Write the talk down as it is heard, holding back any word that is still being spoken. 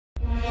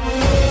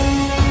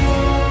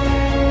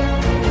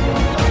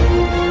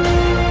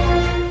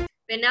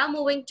We're now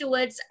moving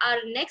towards our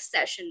next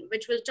session,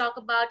 which will talk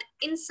about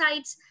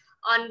insights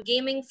on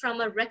gaming from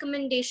a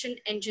recommendation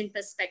engine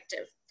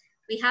perspective.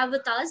 We have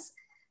with us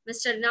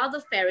Mr.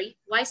 Naudov Perry,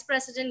 Vice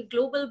President,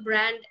 Global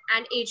Brand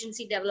and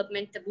Agency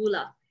Development,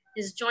 Taboola.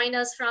 He's joined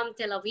us from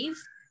Tel Aviv.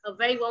 A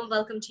very warm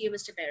welcome to you,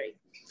 Mr. Perry.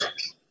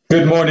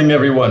 Good morning,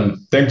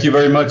 everyone. Thank you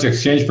very much,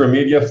 Exchange for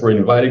Media, for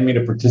inviting me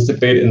to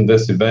participate in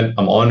this event.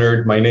 I'm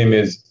honored. My name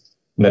is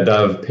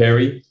Naudov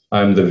Perry.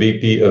 I'm the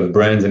VP of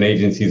Brands and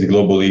Agencies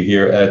globally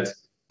here at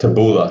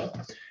Taboola.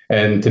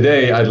 And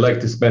today I'd like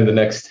to spend the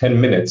next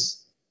 10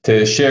 minutes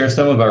to share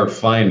some of our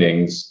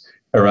findings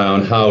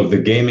around how the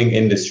gaming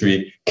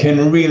industry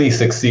can really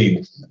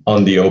succeed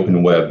on the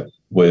open web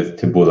with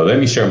Taboola. Let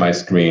me share my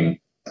screen.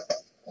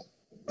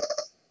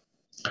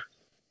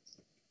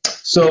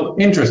 So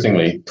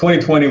interestingly,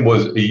 2020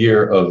 was a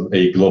year of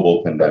a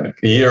global pandemic,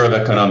 a year of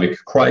economic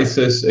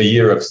crisis, a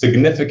year of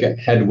significant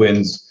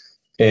headwinds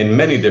in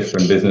many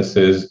different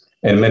businesses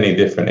and many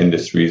different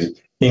industries,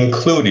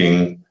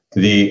 including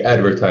the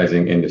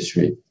advertising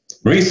industry.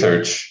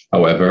 Research,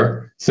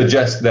 however,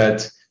 suggests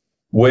that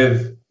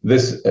with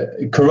this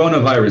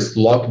coronavirus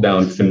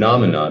lockdown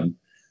phenomenon,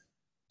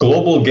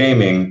 global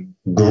gaming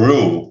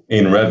grew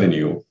in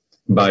revenue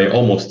by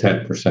almost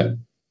 10%.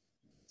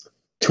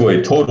 to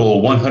a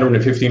total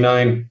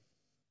 $159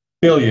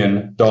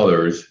 billion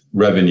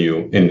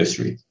revenue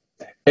industry.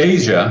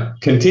 Asia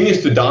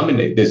continues to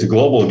dominate this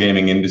global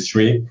gaming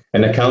industry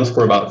and accounts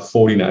for about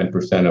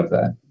 49% of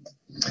that.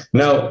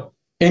 Now,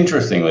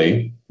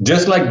 interestingly,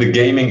 just like the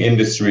gaming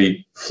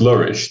industry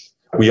flourished,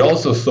 we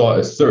also saw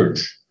a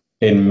surge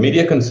in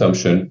media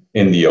consumption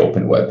in the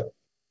open web.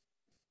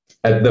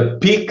 At the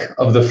peak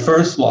of the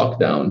first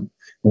lockdown,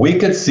 we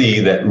could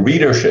see that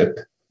readership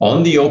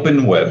on the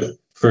open web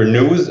for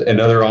news and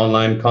other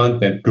online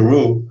content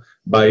grew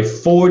by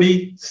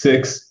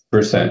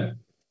 46%.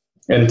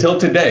 Until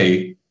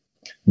today,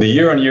 the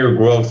year-on-year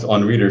growth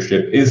on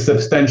readership is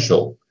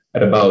substantial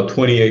at about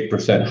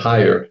 28%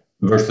 higher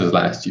versus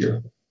last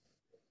year.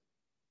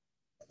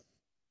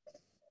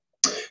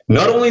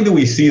 Not only do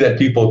we see that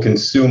people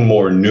consume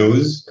more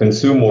news,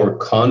 consume more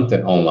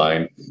content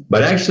online,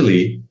 but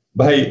actually,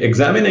 by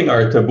examining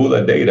our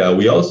Taboola data,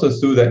 we also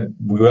see that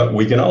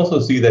we can also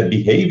see that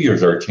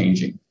behaviors are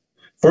changing.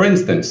 For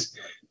instance,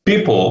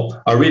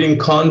 people are reading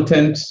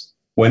content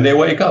when they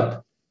wake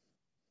up.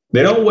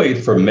 They don't wait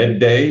for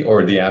midday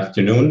or the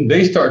afternoon.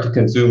 They start to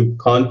consume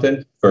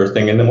content first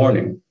thing in the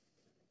morning.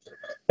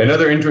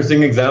 Another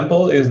interesting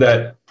example is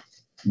that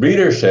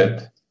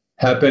readership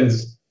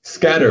happens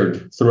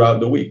scattered throughout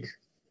the week.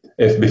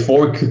 If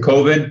before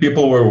COVID,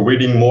 people were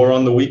reading more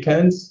on the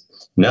weekends,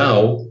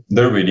 now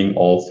they're reading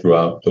all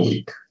throughout the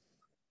week.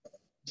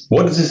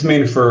 What does this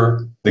mean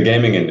for the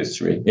gaming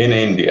industry in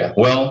India?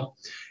 Well,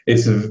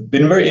 it's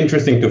been very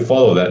interesting to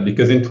follow that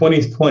because in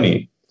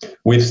 2020,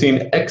 we've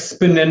seen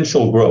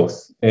exponential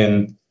growth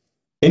in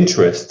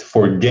interest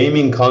for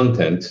gaming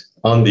content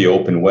on the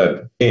open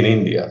web in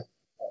India.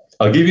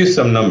 I'll give you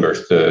some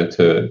numbers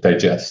to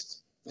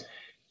digest.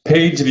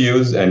 Page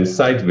views and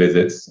site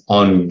visits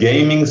on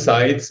gaming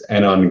sites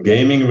and on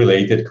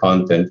gaming-related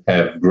content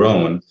have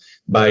grown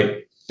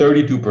by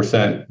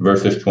 32%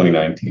 versus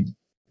 2019.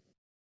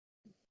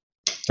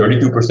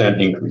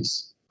 32%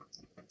 increase.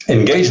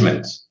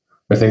 Engagement.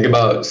 Or think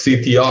about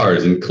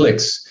CTRs and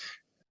clicks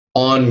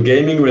on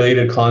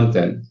gaming-related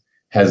content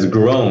has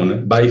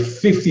grown by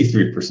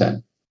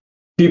 53%.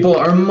 People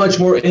are much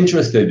more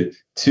interested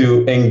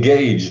to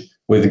engage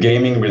with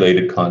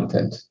gaming-related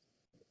content.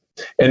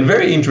 And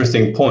very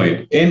interesting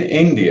point, in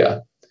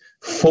India,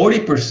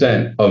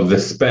 40% of the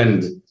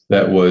spend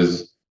that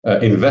was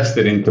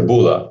invested in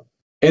Taboola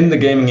in the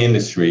gaming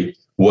industry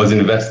was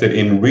invested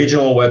in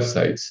regional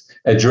websites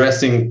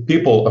addressing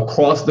people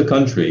across the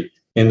country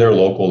in their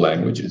local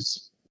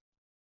languages.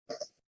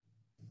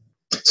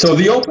 So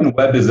the open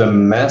web is a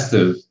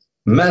massive,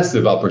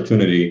 massive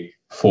opportunity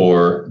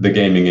for the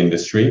gaming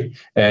industry.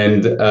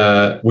 And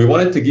we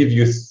wanted to give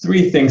you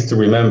 3 things to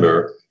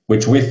remember,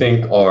 which we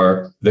think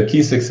are the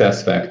key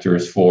success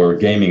factors for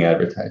gaming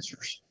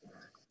advertisers: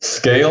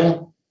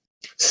 scale,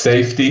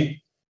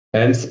 safety,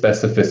 and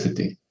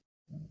specificity.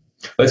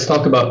 Let's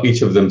talk about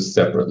each of them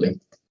separately.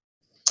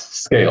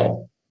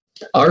 Scale.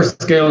 Our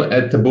scale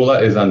at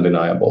Taboola is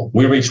undeniable.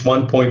 We reach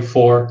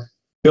 1.4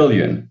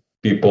 billion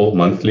people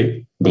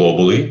monthly,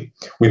 globally.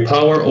 We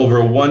power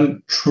over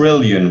 1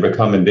 trillion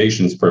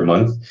recommendations per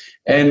month,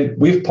 and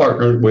we've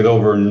partnered with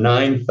over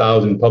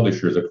 9,000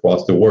 publishers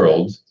across the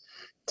world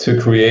to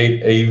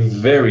create a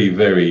very,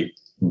 very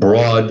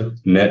broad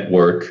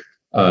network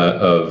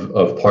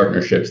of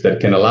partnerships that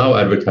can allow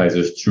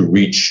advertisers to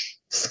reach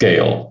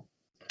scale.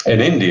 In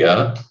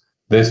India,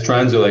 this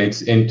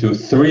translates into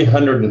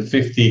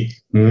 350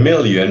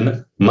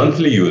 million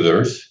monthly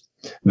users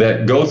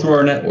that go through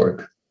our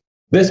network.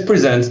 This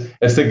presents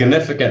a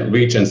significant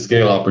reach and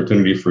scale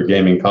opportunity for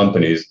gaming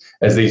companies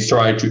as they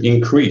try to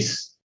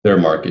increase their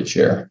market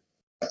share.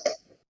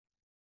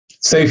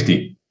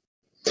 Safety.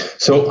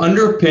 So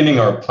underpinning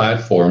our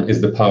platform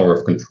is the power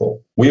of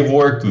control. We've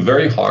worked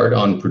very hard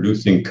on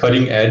producing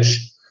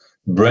cutting-edge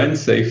brand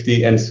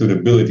safety and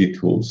suitability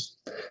tools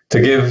to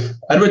give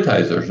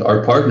advertisers,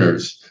 our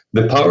partners,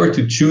 the power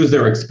to choose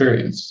their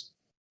experience.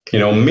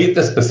 Meet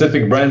the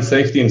specific brand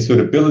safety and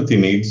suitability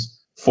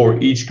needs for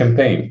each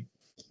campaign.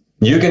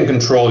 You can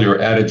control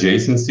your ad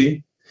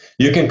adjacency.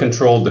 You can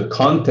control the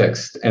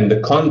context and the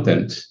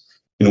content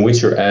in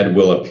which your ad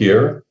will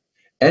appear.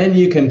 And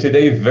you can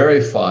today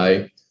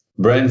verify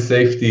brand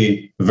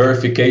safety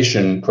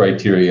verification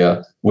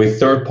criteria with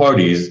third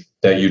parties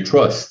that you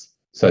trust,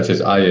 such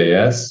as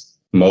IAS,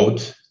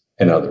 Moat,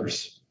 and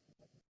others.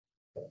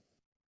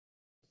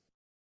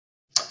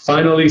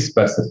 Finally,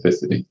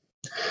 specificity.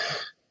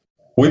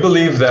 We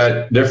believe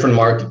that different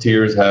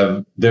marketeers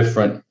have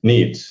different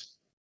needs.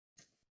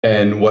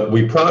 And what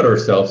we pride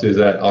ourselves is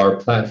that our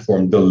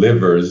platform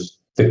delivers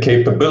the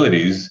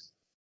capabilities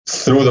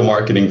through the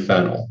marketing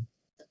funnel,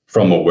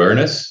 from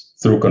awareness,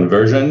 through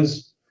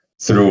conversions,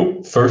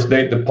 through first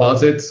date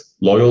deposits,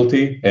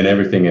 loyalty, and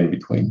everything in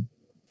between.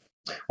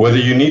 Whether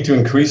you need to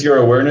increase your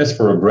awareness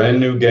for a brand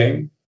new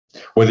game,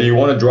 whether you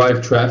want to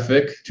drive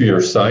traffic to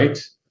your site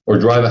or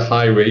drive a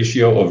high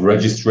ratio of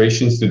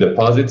registrations to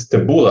deposits,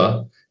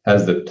 Taboola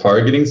has the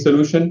targeting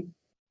solution,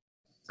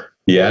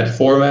 the ad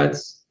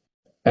formats,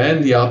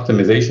 and the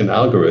optimization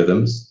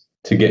algorithms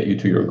to get you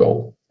to your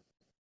goal.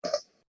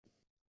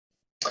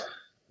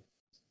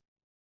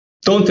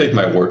 Don't take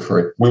my word for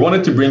it. We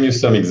wanted to bring you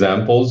some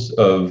examples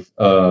of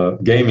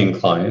gaming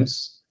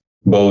clients,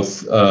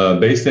 both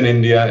based in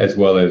India as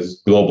well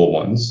as global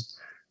ones,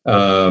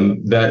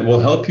 that will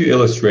help you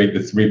illustrate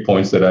the 3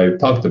 points that I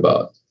talked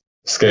about: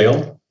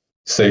 scale,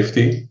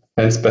 safety,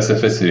 and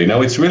specificity.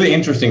 Now, it's really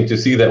interesting to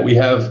see that we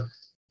have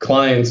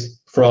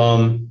clients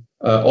from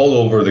all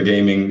over the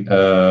gaming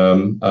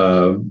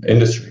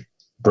industry,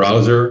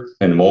 browser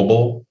and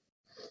mobile,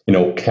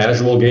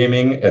 casual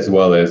gaming, as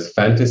well as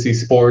fantasy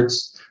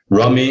sports,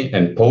 rummy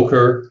and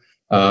poker,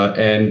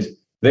 and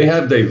they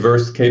have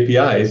diverse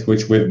KPIs,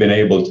 which we've been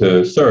able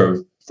to serve,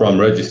 from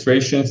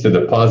registrations to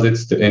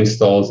deposits to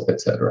installs,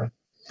 etc.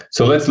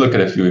 So let's look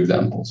at a few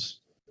examples.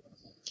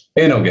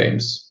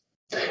 InnoGames.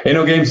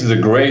 InnoGames is a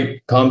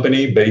great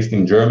company based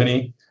in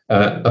Germany,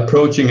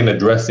 approaching and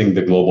addressing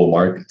the global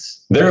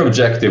markets. Their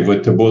objective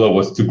with Taboola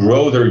was to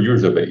grow their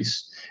user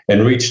base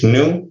and reach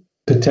new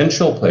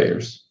potential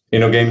players.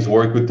 InnoGames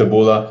worked with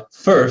Taboola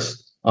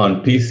first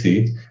on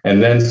PC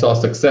and then saw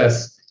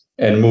success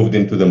and moved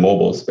into the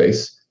mobile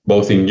space,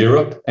 both in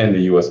Europe and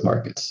the US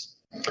markets.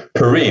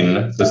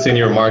 Perrine, the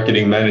senior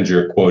marketing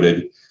manager,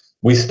 quoted,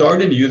 "We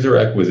started user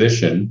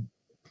acquisition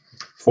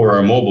for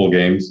our mobile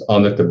games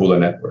on the Taboola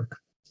network.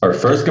 Our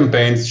first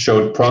campaigns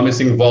showed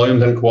promising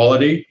volumes and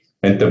quality,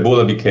 and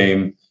Taboola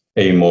became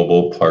a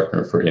mobile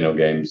partner for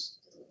InnoGames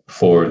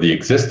for the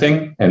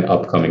existing and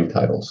upcoming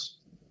titles."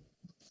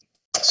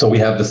 So we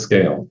have the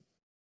scale.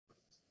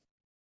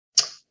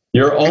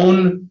 Your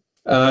own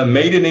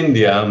made in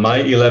India, My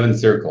 11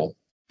 Circle.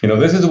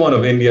 This is one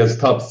of India's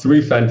top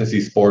 3 fantasy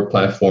sport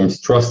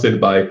platforms, trusted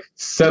by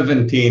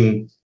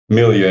 17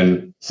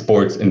 million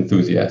sports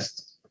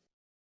enthusiasts.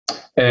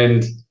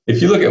 And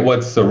if you look at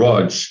what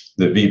Saroj,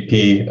 the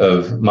VP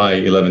of My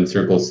 11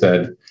 Circle,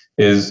 said,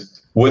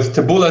 is with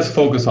Taboola's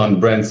focus on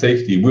brand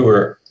safety, we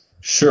were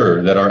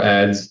sure that our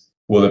ads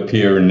will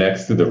appear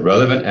next to the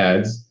relevant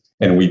ads,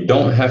 and we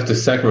don't have to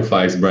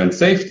sacrifice brand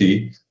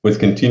safety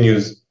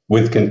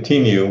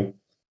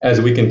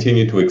as we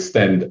continue to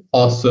extend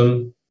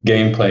awesome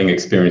game playing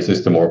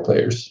experiences to more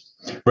players.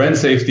 Brand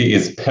safety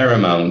is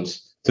paramount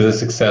to the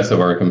success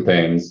of our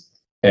campaigns,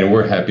 and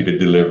we're happy to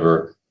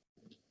deliver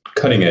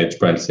cutting-edge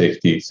brand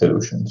safety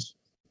solutions.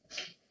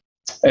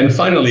 And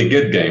finally,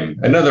 Good Game,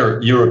 another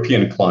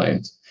European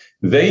client.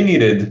 They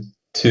needed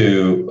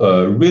to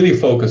really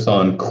focus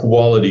on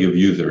quality of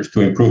users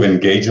to improve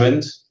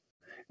engagement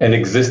and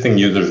existing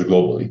users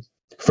globally.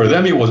 For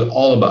them, it was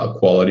all about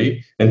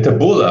quality, and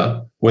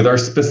Taboola, with our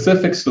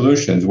specific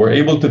solutions, we're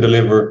able to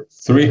deliver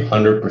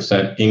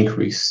 300%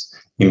 increase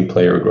in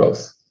player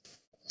growth.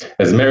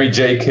 As Mary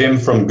J. Kim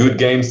from Good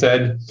Game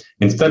said,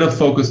 instead of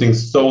focusing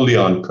solely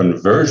on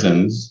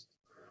conversions,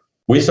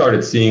 we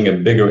started seeing a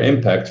bigger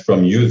impact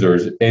from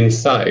users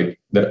inside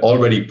that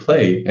already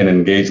play and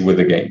engage with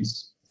the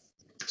games.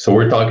 So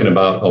we're talking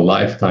about a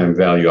lifetime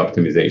value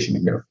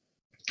optimization here.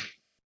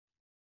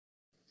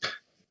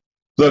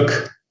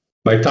 Look,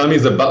 my time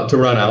is about to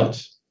run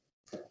out.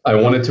 I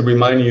wanted to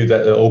remind you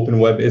that the open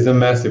web is a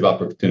massive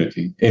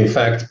opportunity. In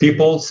fact,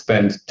 people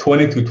spend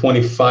 20 to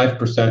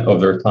 25%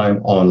 of their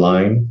time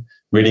online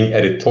reading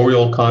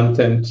editorial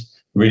content,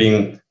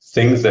 reading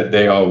things that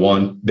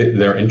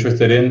they're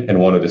interested in and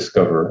want to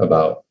discover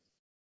about.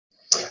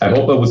 I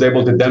hope I was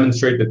able to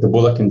demonstrate that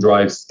Taboola can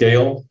drive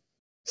scale,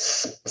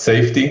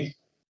 safety,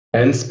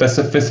 and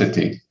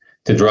specificity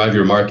to drive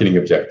your marketing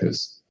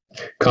objectives.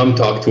 Come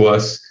talk to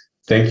us.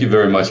 Thank you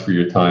very much for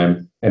your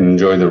time and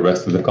enjoy the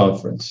rest of the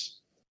conference.